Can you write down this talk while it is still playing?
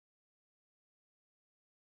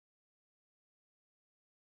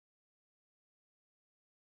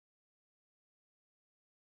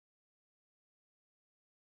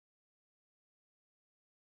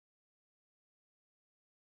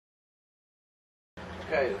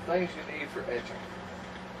Okay, the things you need for etching.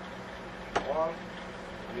 One,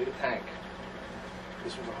 you need a tank.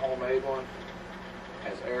 This one's a homemade one. It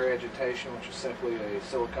has air agitation, which is simply a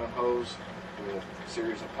silicone hose with a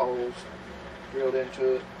series of holes drilled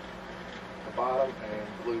into it at the bottom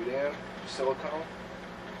and glued in with silicone.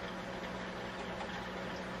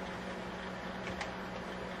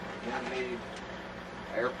 Then you need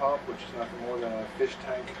an air pump, which is nothing more than a fish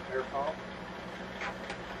tank air pump.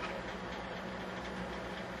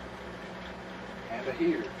 And a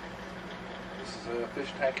heater. This is a fish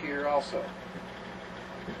tank heater also.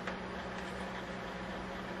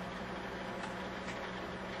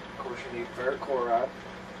 Of course you need ferric chloride.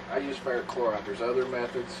 I use ferric chloride. There's other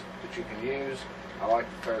methods that you can use. I like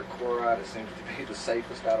the ferric chloride. It seems to be the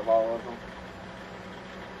safest out of all of them.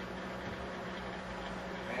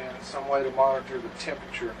 And some way to monitor the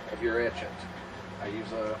temperature of your etchant. I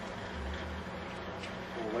use a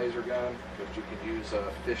little laser gun, but you can use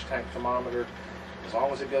a fish tank thermometer as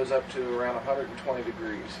long as it goes up to around 120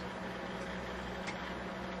 degrees.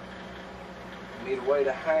 You need a way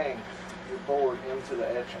to hang your board into the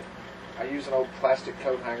etching. I use an old plastic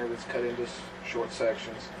coat hanger that's cut into short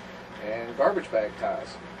sections and garbage bag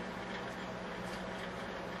ties.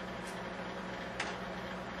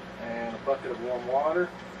 And a bucket of warm water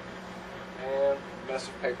and a mess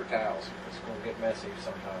of paper towels. It's going to get messy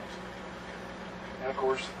sometimes. And of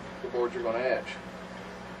course, the boards you're going to etch.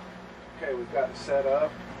 Okay, we've got it set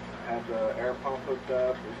up. I had the air pump hooked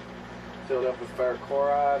up, filled up with ferric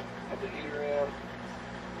chloride, had the heater in.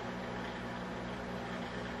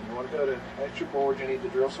 You want to go to etch your board, you need to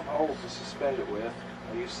drill some holes to suspend it with.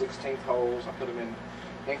 I use 16th holes. I put them in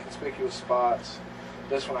inconspicuous spots.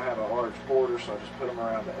 This one I have a large border, so I just put them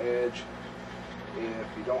around the edge.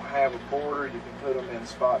 If you don't have a border, you can put them in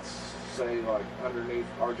spots, say like underneath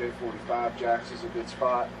RJ45. Jacks is a good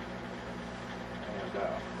spot. And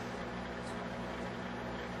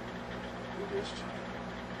just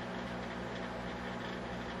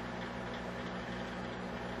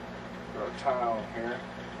throw a tie on here.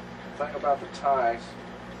 The thing about the ties,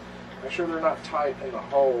 make sure they're not tight in the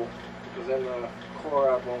hole, because then the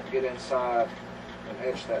chloride won't get inside and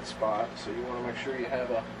etch that spot. So you want to make sure you have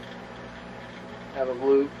a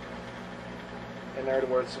loop in there to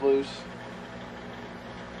where it's loose.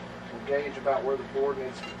 We'll gauge about where the board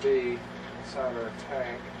needs to be inside our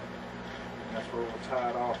tank. And that's where we'll tie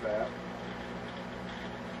it off at.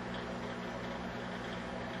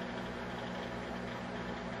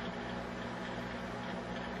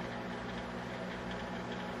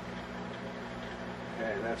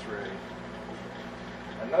 Okay, that's ready.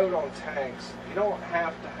 A note on tanks, you don't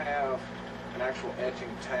have to have an actual etching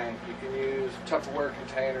tank. You can use Tupperware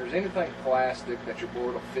containers, anything plastic that your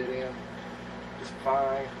board will fit in is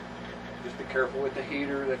fine. Just be careful with the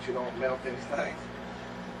heater that you don't melt anything.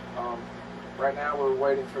 Right now we're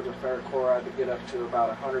waiting for the ferric chloride to get up to about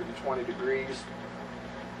 120 degrees.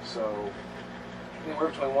 So anywhere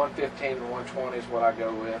between 115 and 120 is what I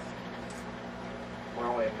go with. We're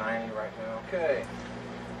only at 90 right now. Okay.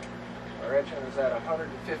 Our etching is at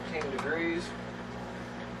 115 degrees.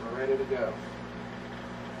 We're ready to go.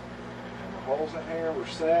 And the holes in here were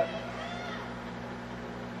set.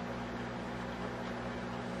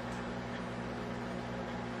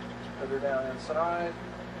 Just put her down inside.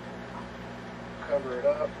 Cover it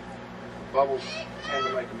up. The bubbles tend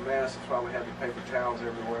to make a mess. That's why we have the paper towels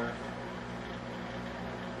everywhere.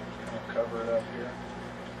 I'll cover it up here.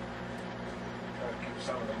 Try to keep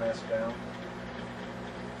some of the mess down.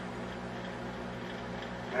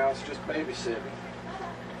 Now it's just babysitting.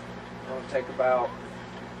 It's going to take about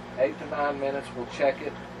 8 to 9 minutes. We'll check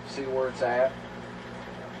it, see where it's at.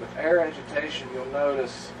 With air agitation, you'll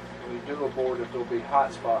notice when you do a board that there'll be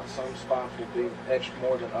hot spots. Some spots will be etched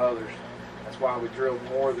more than others. That's why we drilled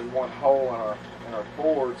more than one hole in our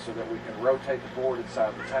board so that we can rotate the board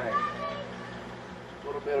inside the tank. A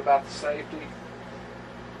little bit about the safety.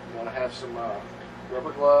 You want to have some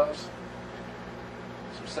rubber gloves,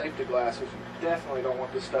 some safety glasses. You definitely don't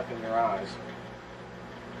want this stuff in your eyes.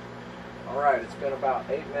 Alright, it's been about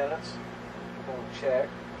 8 minutes. I'm going to check,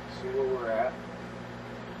 see where we're at.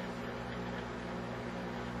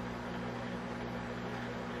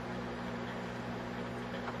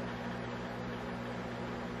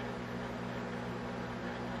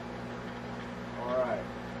 Alright.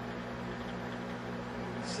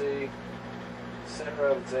 You can see the center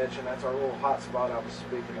of it's etching. That's our little hot spot I was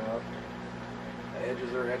speaking of. The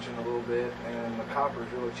edges are etching a little bit, and the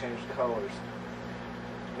copper's really changed colors.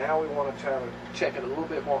 Now we want to try to check it a little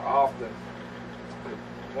bit more often.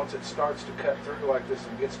 Once it starts to cut through like this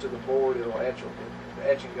and gets to the board, it'll etch. The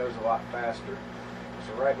etching goes a lot faster.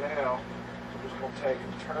 So right now, I'm just going to take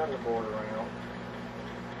and turn the board around,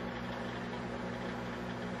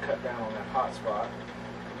 cut down on that hot spot,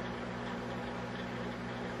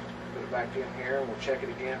 put it back in here, and we'll check it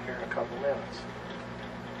again here in a couple minutes.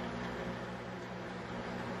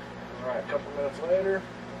 Alright, a couple minutes later,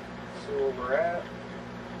 see where we're at.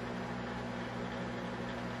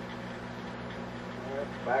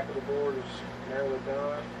 The back of the board is nearly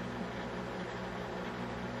done.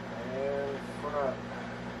 And front,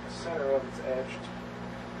 the center of it's etched.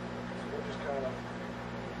 So we'll just kind of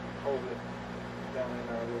hold it down in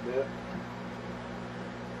there a little bit.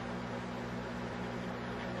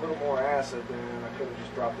 A little more acid than I could have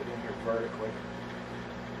just dropped it in here vertically.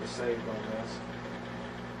 Just saved on this.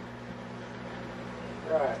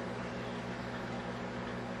 Right.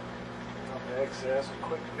 Not the excess, a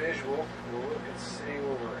quick visual. We'll look and see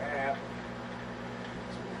where we're at.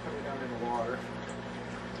 So we'll put it down in the water.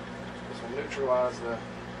 This will neutralize the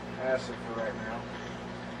acid for right now.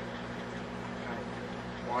 Kind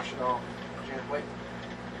of wash it off gently.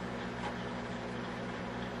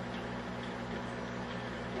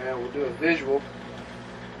 Now we'll do a visual.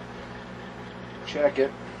 Check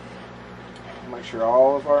it. Make sure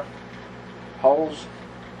all of our holes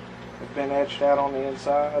have been etched out on the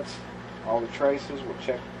insides. All the traces, we'll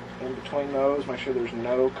check in between those, make sure there's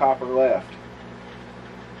no copper left.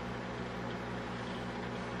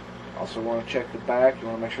 Also want to check the back. You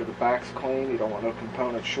want to make sure the back's clean. You don't want no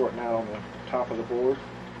components shorting out on the top of the board.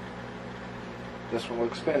 This one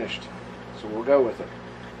looks finished, so we'll go with it.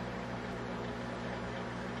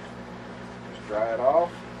 Just dry it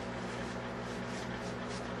off.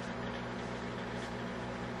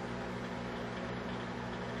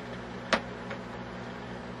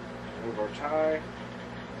 Move our tie.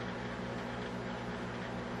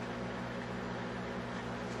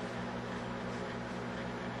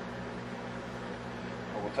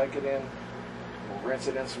 We'll take it in, we'll rinse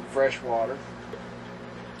it in some fresh water,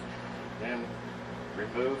 then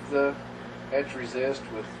remove the etch resist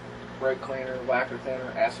with brake cleaner, lacquer thinner,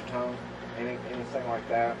 acetone, anything like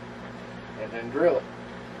that, and then drill it,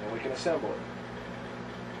 and we can assemble it.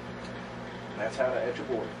 And that's how to etch a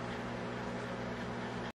board.